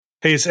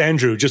Hey, it's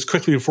Andrew. Just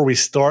quickly before we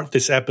start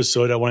this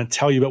episode, I want to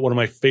tell you about one of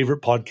my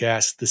favorite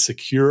podcasts, the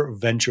Secure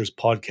Ventures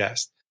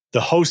podcast.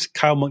 The host,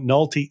 Kyle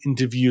McNulty,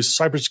 interviews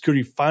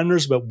cybersecurity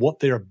founders about what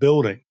they are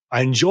building.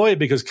 I enjoy it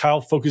because Kyle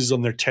focuses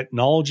on their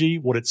technology,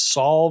 what it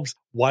solves,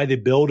 why they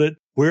build it,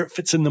 where it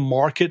fits in the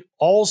market.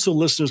 Also,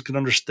 listeners can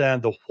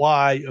understand the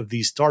why of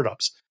these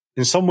startups.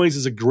 In some ways,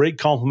 it's a great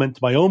complement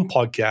to my own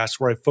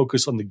podcast where I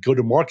focus on the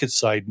go-to-market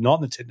side, not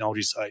on the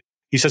technology side.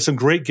 He's had some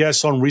great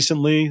guests on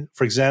recently.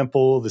 For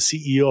example, the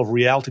CEO of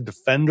Reality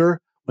Defender,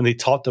 when they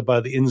talked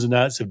about the ins and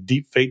outs of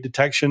deep fake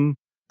detection.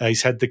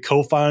 He's had the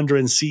co-founder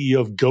and CEO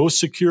of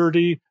Ghost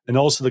Security, and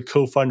also the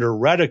co-founder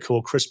of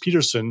Radical, Chris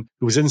Peterson,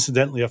 who was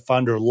incidentally a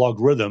founder of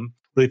Logarithm,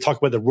 where they talk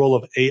about the role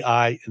of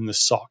AI in the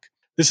SOC.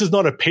 This is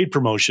not a paid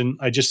promotion.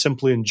 I just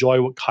simply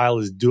enjoy what Kyle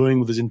is doing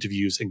with his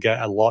interviews and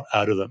get a lot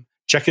out of them.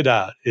 Check it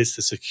out. It's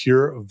the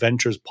Secure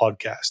Ventures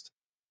podcast.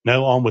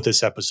 Now on with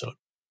this episode.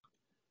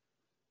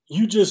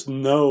 You just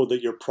know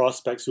that your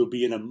prospects will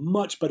be in a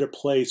much better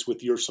place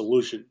with your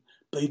solution,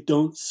 but they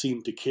don't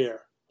seem to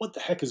care. What the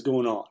heck is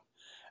going on?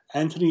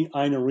 Anthony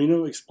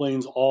Iannarino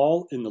explains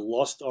all in The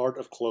Lost Art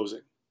of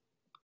Closing.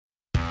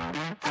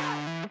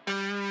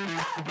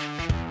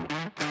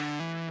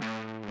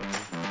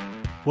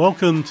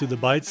 Welcome to the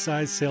Bite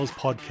Size Sales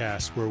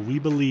Podcast, where we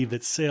believe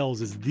that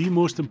sales is the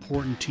most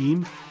important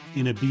team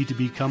in a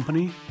B2B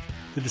company,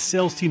 that the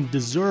sales team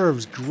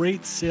deserves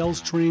great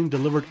sales training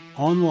delivered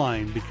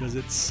online because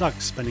it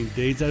sucks spending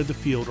days out of the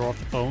field or off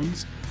the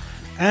phones.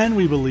 And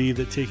we believe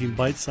that taking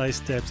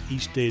bite-sized steps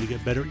each day to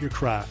get better at your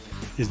craft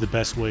is the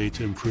best way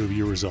to improve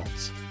your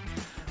results.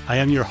 I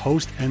am your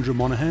host, Andrew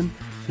Monahan,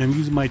 and I'm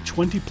using my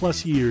 20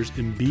 plus years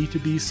in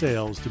B2B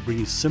sales to bring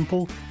you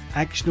simple,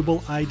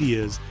 actionable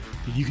ideas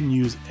that you can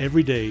use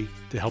every day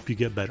to help you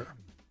get better.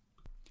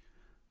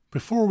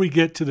 Before we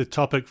get to the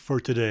topic for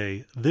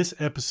today, this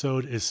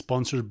episode is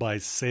sponsored by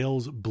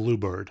Sales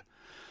Bluebird.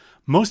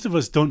 Most of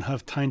us don't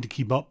have time to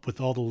keep up with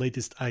all the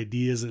latest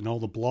ideas and all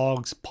the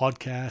blogs,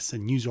 podcasts,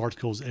 and news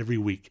articles every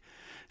week.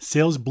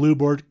 Sales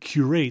Bluebird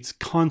curates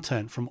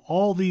content from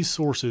all these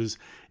sources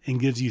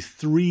and gives you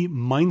 3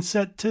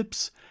 mindset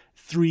tips,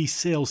 3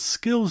 sales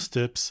skills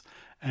tips,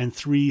 and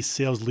 3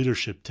 sales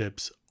leadership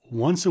tips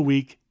once a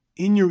week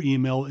in your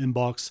email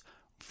inbox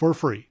for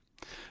free.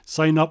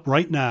 Sign up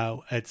right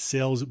now at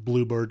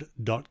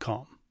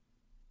salesbluebird.com.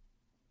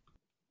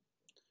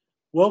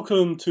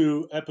 Welcome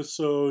to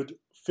episode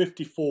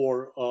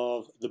 54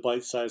 of the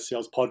Bite Size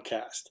Sales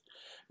Podcast.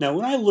 Now,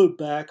 when I look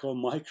back on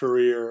my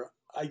career,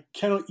 I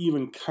cannot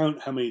even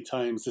count how many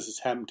times this has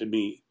happened to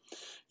me.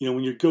 You know,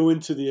 when you go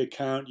into the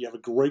account, you have a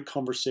great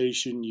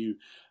conversation, you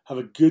have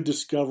a good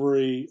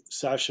discovery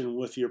session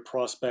with your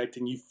prospect,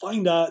 and you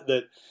find out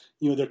that,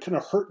 you know, they're kind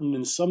of hurting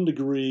in some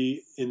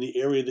degree in the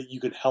area that you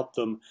can help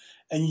them.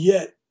 And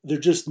yet they're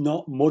just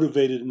not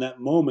motivated in that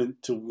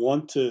moment to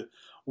want to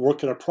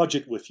work on a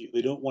project with you.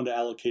 They don't want to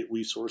allocate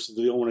resources.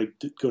 They don't want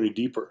to go any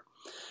deeper.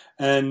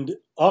 And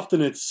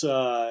often it's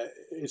a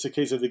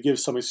case of they give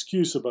some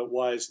excuse about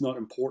why it's not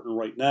important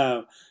right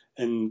now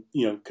and,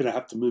 you know, kind of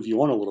have to move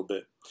you on a little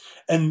bit.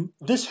 And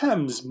this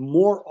happens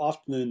more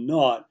often than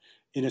not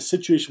in a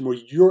situation where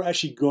you're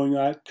actually going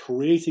out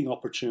creating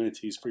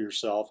opportunities for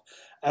yourself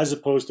as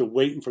opposed to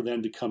waiting for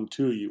them to come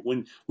to you.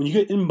 When you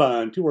get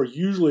inbound, people are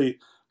usually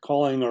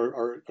calling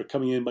or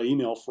coming in by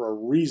email for a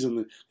reason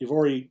that they've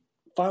already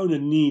found a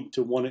need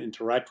to want to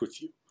interact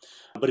with you.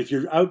 But if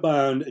you're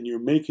outbound and you're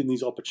making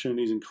these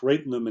opportunities and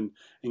creating them and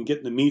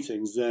getting the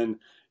meetings, then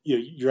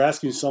you're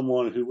asking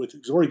someone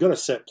who's already got a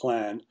set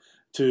plan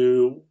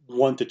to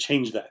want to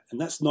change that.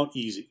 And that's not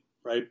easy,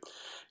 right?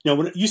 Now,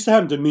 when it used to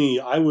happen to me,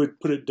 I would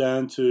put it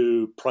down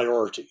to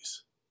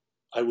priorities.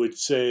 I would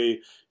say,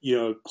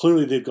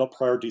 clearly they've got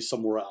priorities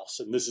somewhere else,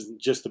 and this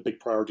isn't just a big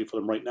priority for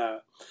them right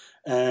now.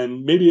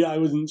 And maybe I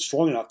wasn't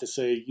strong enough to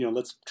say,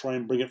 let's try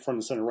and bring it front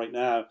and center right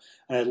now,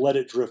 and I let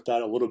it drift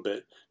out a little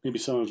bit. Maybe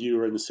some of you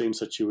are in the same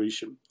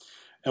situation.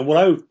 And when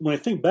I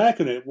think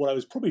back on it, what I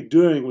was probably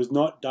doing was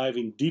not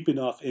diving deep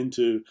enough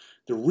into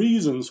the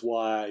reasons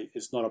why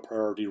it's not a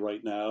priority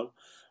right now,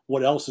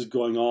 what else is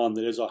going on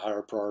that is a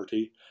higher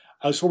priority.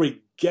 I was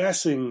probably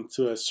guessing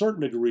to a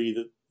certain degree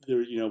that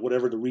there,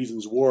 whatever the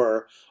reasons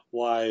were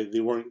why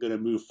they weren't going to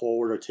move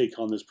forward or take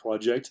on this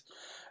project.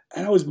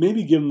 And I was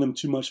maybe giving them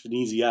too much of an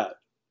easy out.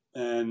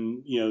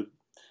 And,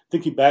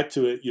 thinking back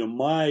to it,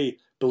 my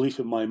belief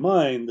in my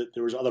mind that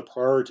there was other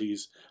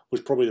priorities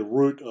was probably the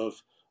root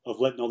of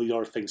letting all these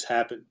other things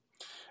happen.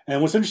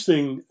 And what's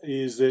interesting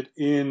is that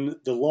in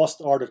The Lost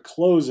Art of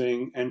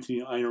Closing, Anthony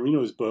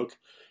Iannarino's book,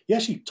 he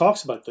actually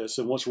talks about this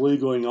and what's really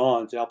going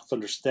on to help us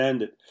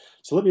understand it.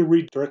 So let me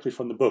read directly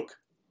from the book.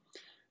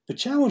 The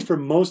challenge for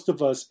most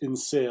of us in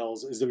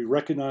sales is that we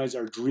recognize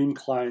our dream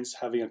clients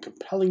having a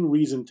compelling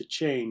reason to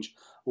change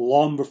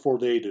long before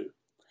they do.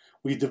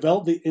 We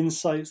develop the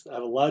insights that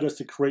have allowed us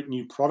to create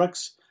new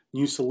products,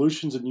 new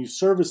solutions, and new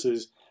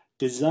services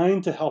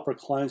designed to help our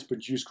clients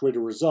produce greater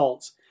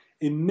results,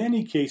 in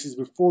many cases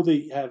before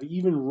they have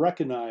even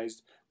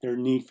recognized their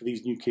need for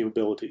these new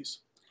capabilities.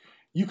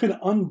 You can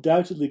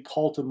undoubtedly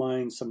call to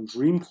mind some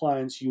dream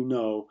clients you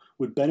know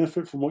would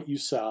benefit from what you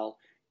sell,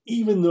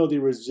 even though they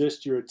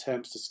resist your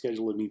attempts to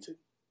schedule a meeting.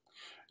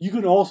 You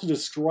can also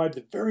describe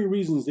the very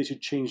reasons they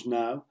should change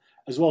now,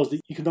 as well as the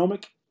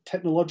economic,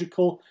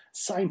 technological,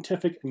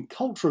 scientific, and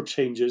cultural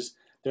changes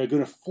that are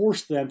going to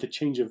force them to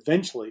change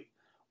eventually,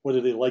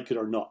 whether they like it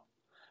or not.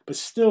 But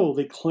still,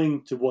 they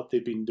cling to what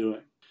they've been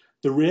doing.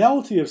 The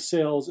reality of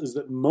sales is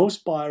that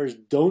most buyers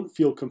don't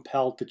feel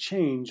compelled to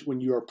change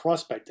when you are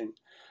prospecting,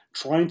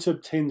 trying to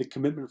obtain the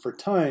commitment for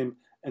time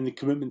and the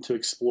commitment to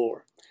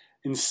explore.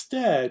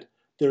 Instead,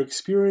 they're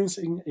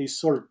experiencing a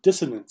sort of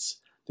dissonance,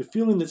 the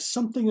feeling that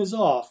something is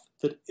off,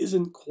 that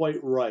isn't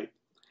quite right.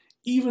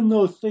 Even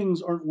though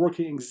things aren't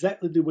working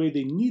exactly the way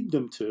they need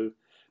them to,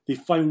 they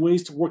find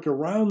ways to work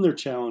around their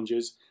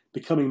challenges,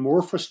 becoming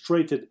more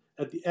frustrated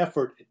at the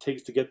effort it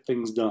takes to get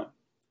things done.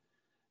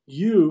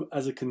 You,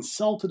 as a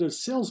consultative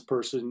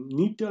salesperson,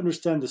 need to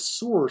understand the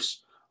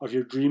source of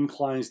your dream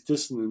client's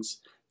dissonance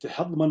to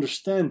help them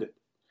understand it.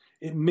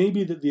 It may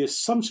be that the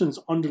assumptions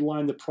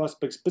underlying the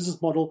prospect's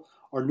business model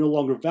are no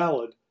longer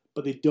valid,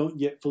 but they don't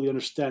yet fully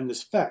understand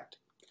this fact.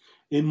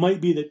 It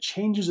might be that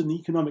changes in the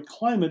economic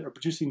climate are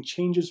producing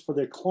changes for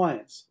their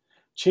clients,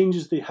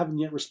 changes they haven't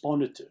yet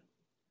responded to.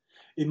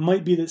 It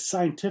might be that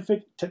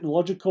scientific,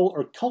 technological,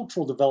 or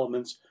cultural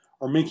developments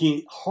are making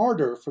it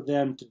harder for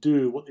them to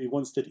do what they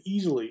once did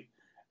easily,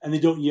 and they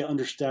don't yet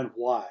understand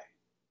why.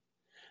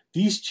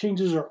 These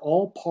changes are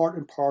all part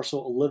and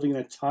parcel of living in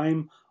a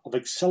time of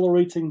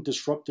accelerating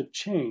disruptive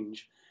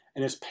change,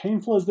 and as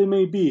painful as they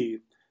may be,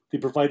 they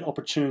provide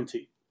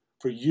opportunity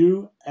for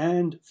you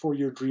and for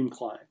your dream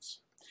clients.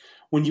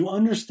 When you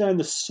understand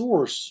the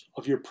source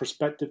of your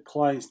prospective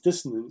client's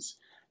dissonance,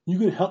 you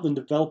can help them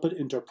develop it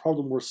into a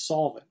problem worth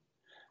solving.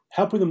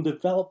 Helping them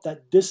develop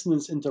that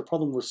dissonance into a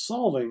problem worth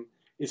solving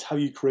is how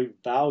you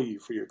create value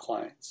for your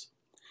clients.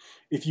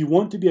 If you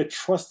want to be a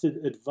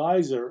trusted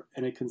advisor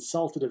and a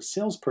consultative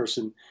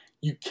salesperson,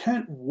 you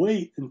can't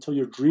wait until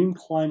your dream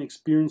client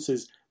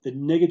experiences the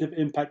negative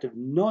impact of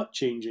not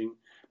changing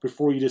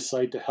before you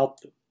decide to help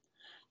them.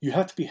 You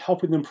have to be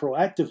helping them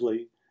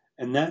proactively,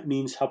 and that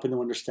means helping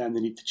them understand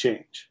the need to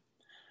change.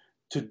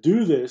 To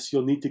do this,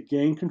 you'll need to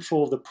gain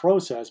control of the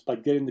process by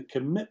getting the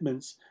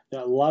commitments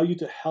that allow you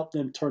to help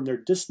them turn their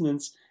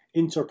dissonance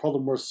into a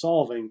problem worth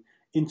solving,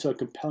 into a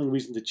compelling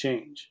reason to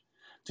change.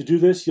 To do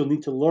this, you'll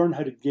need to learn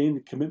how to gain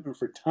the commitment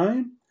for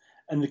time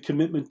and the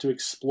commitment to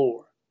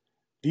explore.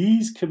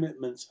 These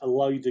commitments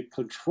allow you to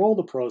control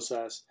the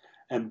process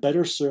and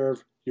better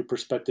serve your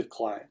prospective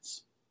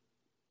clients.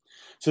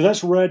 So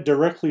that's read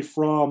directly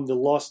from The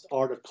Lost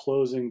Art of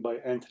Closing by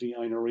Anthony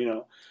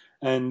Iannarino.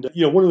 And,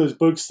 one of those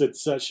books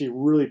that's actually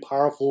really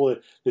powerful.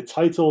 The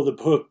title of the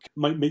book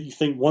might make you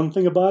think one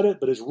thing about it,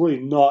 but it's really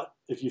not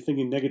if you're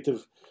thinking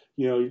negative,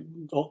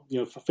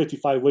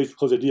 55 ways to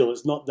close a deal.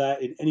 It's not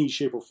that in any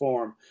shape or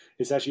form.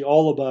 It's actually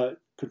all about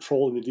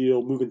controlling the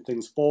deal, moving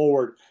things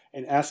forward,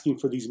 and asking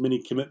for these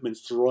many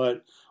commitments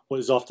throughout what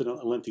is often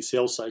a lengthy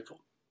sales cycle.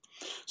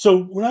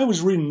 So when I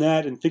was reading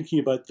that and thinking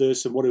about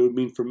this and what it would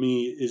mean for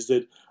me is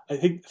that I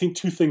think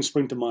two things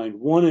spring to mind.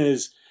 One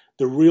is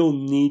the real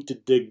need to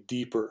dig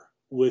deeper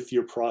with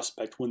your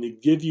prospect. When they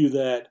give you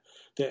that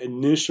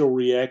initial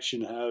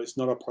reaction, how it's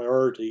not a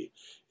priority,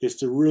 is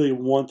to really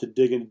want to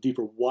dig in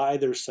deeper why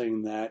they're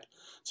saying that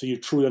so you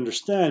truly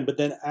understand, but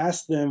then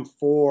ask them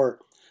for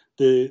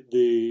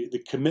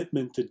the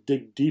commitment to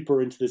dig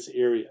deeper into this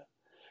area.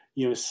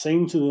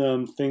 Saying to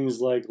them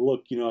things like,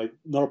 look,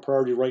 not a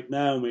priority right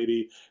now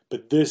maybe,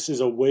 but this is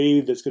a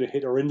wave that's going to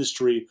hit our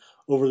industry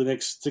over the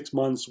next 6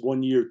 months,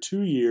 1 year,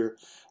 2 year.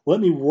 Let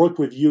me work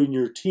with you and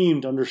your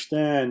team to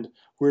understand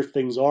where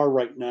things are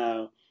right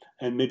now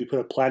and maybe put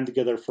a plan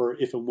together for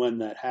if and when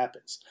that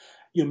happens.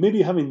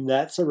 Maybe having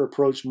that sort of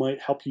approach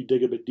might help you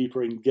dig a bit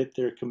deeper and get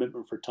their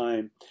commitment for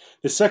time.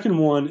 The second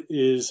one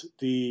is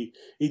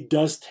it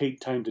does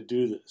take time to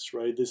do this,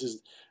 right? This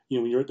is,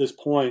 when you're at this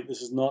point,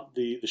 this is not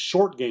the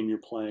short game you're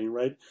playing,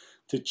 right?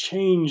 To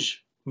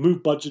change,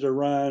 move budget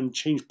around,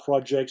 change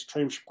projects,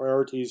 change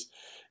priorities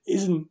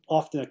isn't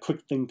often a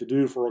quick thing to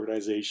do for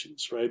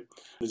organizations, right?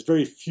 There's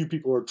very few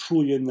people who are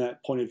truly in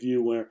that point of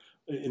view where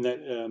in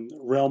that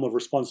realm of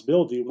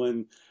responsibility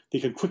when they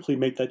can quickly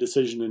make that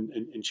decision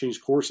and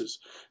change courses.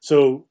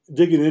 So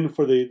digging in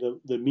for the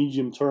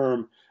medium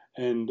term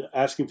and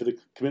asking for the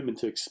commitment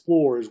to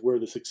explore is where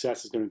the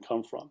success is going to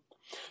come from.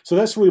 So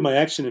that's really my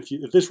action.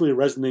 If this really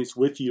resonates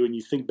with you and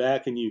you think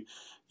back and you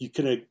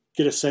kind of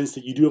get a sense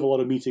that you do have a lot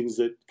of meetings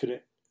that kind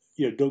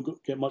of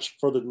don't get much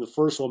further than the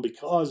first one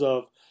because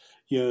of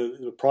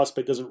the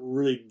prospect doesn't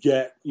really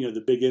get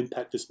the big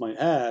impact this might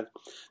have,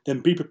 then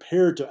be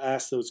prepared to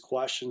ask those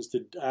questions,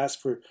 to ask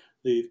for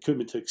the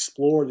commitment to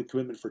explore and the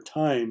commitment for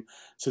time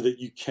so that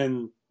you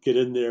can get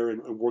in there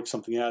and work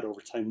something out over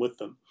time with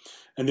them.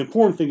 And the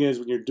important thing is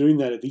when you're doing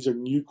that, if these are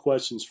new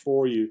questions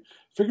for you,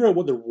 figure out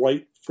what the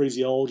right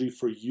phraseology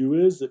for you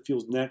is that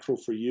feels natural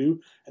for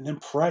you, and then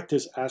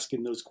practice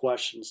asking those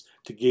questions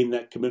to gain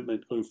that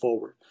commitment going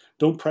forward.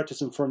 Don't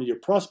practice in front of your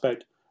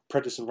prospect,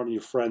 practice in front of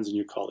your friends and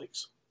your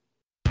colleagues.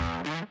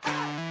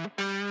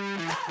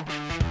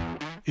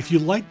 If you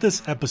like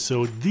this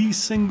episode, the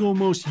single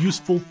most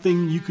useful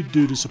thing you could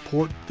do to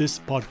support this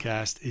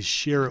podcast is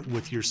share it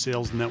with your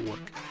sales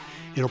network.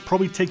 It'll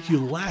probably take you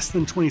less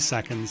than 20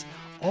 seconds.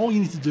 All you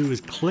need to do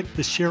is click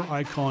the share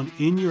icon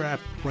in your app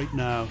right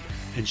now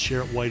and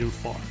share it wide and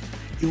far.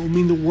 It will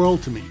mean the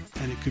world to me,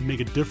 and it could make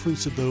a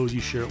difference to those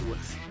you share it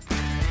with.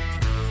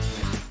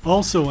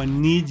 Also, I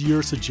need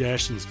your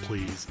suggestions,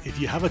 please. If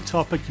you have a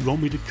topic you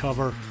want me to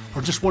cover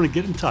or just want to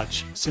get in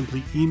touch,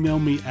 simply email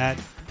me at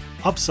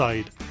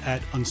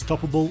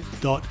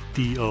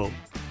upside@unstoppable.do.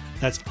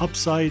 That's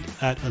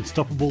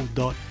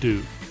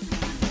upside@unstoppable.do.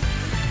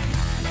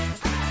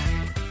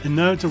 And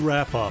now to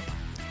wrap up.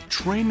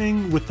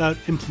 Training without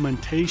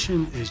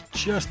implementation is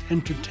just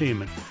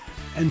entertainment,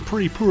 and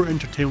pretty poor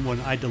entertainment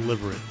when I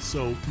deliver it.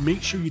 So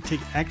make sure you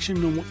take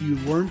action on what you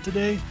learned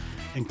today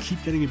and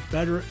keep getting it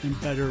better and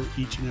better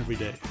each and every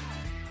day.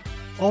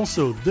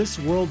 Also, this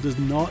world does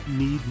not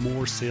need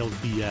more sales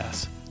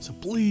BS, so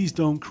please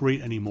don't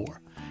create any more.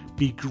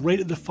 Be great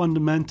at the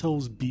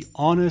fundamentals, be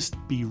honest,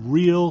 be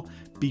real,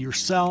 be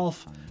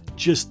yourself,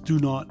 just do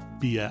not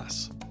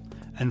BS.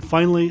 And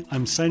finally,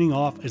 I'm signing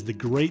off as the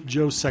great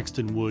Joe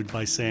Sexton would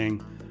by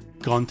saying,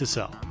 gone to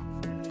sell.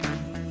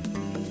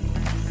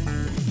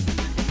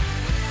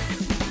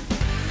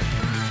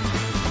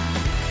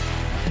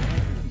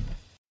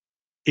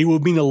 It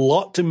would mean a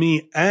lot to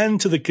me and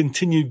to the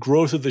continued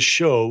growth of the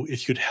show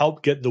if you could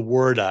help get the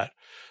word out.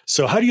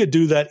 So how do you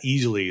do that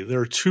easily?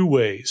 There are two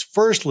ways.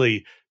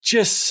 Firstly,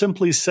 just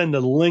simply send a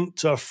link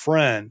to a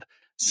friend.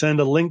 Send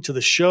a link to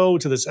the show,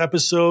 to this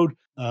episode.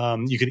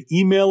 You can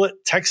email it,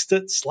 text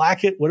it,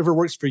 Slack it, whatever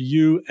works for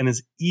you and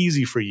is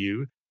easy for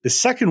you. The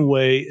second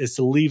way is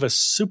to leave a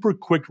super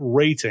quick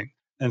rating.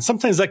 And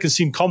sometimes that can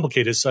seem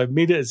complicated, so I've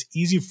made it as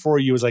easy for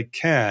you as I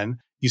can.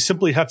 You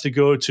simply have to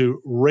go to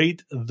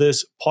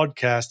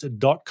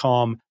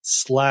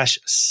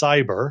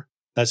ratethispodcast.com/cyber.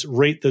 That's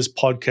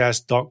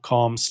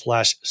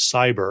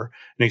ratethispodcast.com/cyber,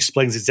 and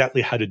explains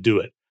exactly how to do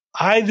it.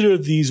 Either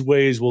of these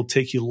ways will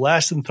take you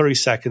less than 30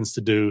 seconds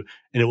to do,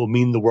 and it will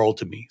mean the world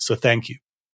to me. So thank you.